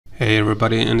Hey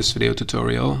everybody, in this video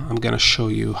tutorial I'm gonna show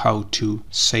you how to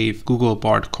save Google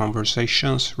Bard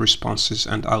conversations, responses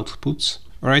and outputs.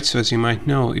 Alright, so as you might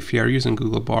know, if you are using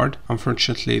Google Bard,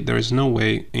 unfortunately there is no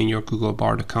way in your Google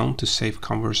Bard account to save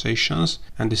conversations,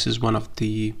 and this is one of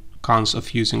the cons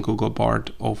of using Google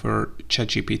Bard over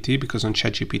ChatGPT, because on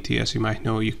ChatGPT, as you might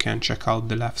know, you can check out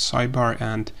the left sidebar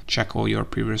and check all your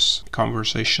previous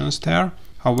conversations there.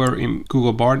 However, in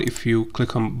Google Bard, if you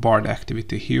click on Bard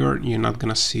activity here, you're not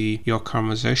gonna see your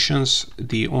conversations.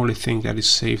 The only thing that is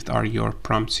saved are your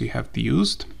prompts you have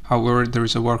used. However, there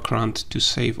is a workaround to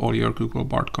save all your Google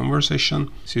Bard conversation.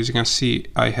 So as you can see,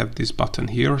 I have this button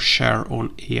here, Share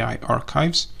on AI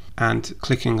Archives. And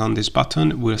clicking on this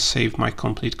button will save my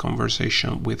complete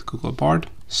conversation with Google Bard.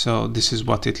 So this is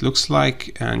what it looks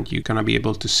like, and you're gonna be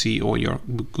able to see all your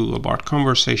Google Bard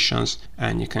conversations,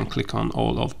 and you can click on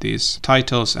all of these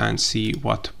titles and see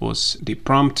what was the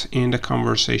prompt in the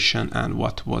conversation and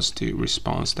what was the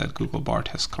response that Google Bard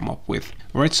has come up with.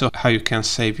 Alright, so how you can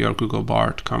save your Google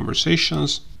Bard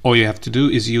conversations. All you have to do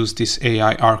is use this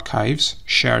AI Archives,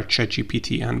 share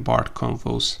ChatGPT and Bard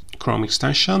Convos Chrome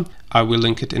extension. I will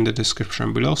link it in the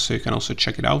description below, so you can also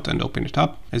check it out and open it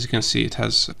up. As you can see, it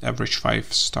has average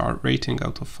 5-star rating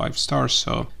out of 5 stars,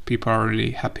 so people are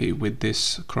really happy with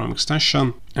this Chrome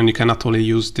extension. And you can not only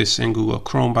use this in Google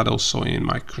Chrome, but also in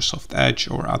Microsoft Edge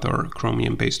or other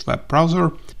Chromium-based web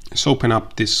browser. So open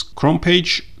up this Chrome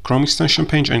page, Chrome extension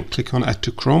page, and click on Add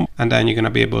to Chrome, and then you're gonna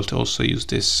be able to also use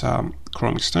this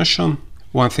Chrome extension.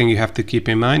 One thing you have to keep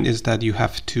in mind is that you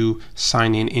have to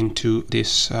sign in into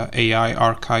this AI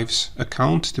Archives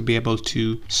account to be able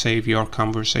to save your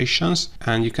conversations,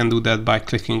 and you can do that by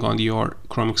clicking on your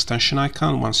Chrome extension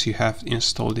icon once you have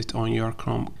installed it on your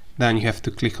Chrome. Then you have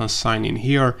to click on sign in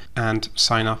here and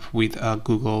sign up with a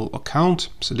Google account.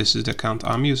 So this is the account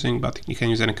I'm using, but you can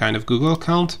use any kind of Google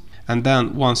account. And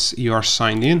then once you are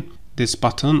signed in, this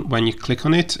button, when you click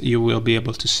on it, you will be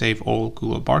able to save all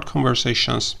Google Bard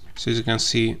conversations. So as you can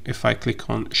see, if I click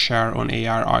on Share on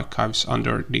AI Archives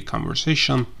under the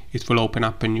conversation, it will open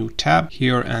up a new tab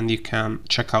here, and you can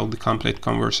check out the complete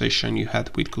conversation you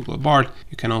had with Google Bard.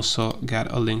 You can also get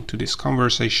a link to this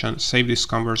conversation, save this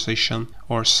conversation,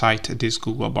 or cite this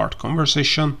Google Bard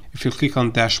conversation. If you click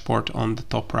on Dashboard on the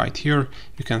top right here,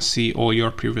 you can see all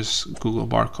your previous Google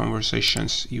Bard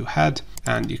conversations you had,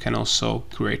 and you can also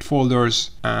create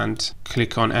folders and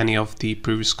click on any of the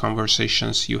previous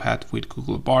conversations you had with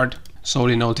Google Bard. So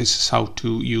all in all, this is how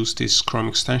to use this Chrome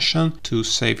extension to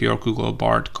save your Google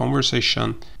Bard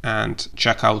conversation and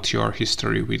check out your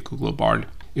history with Google Bard.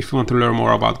 If you want to learn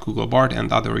more about Google Bard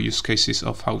and other use cases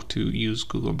of how to use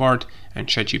Google Bard and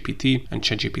ChatGPT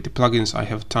plugins, I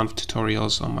have a ton of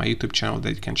tutorials on my YouTube channel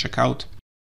that you can check out.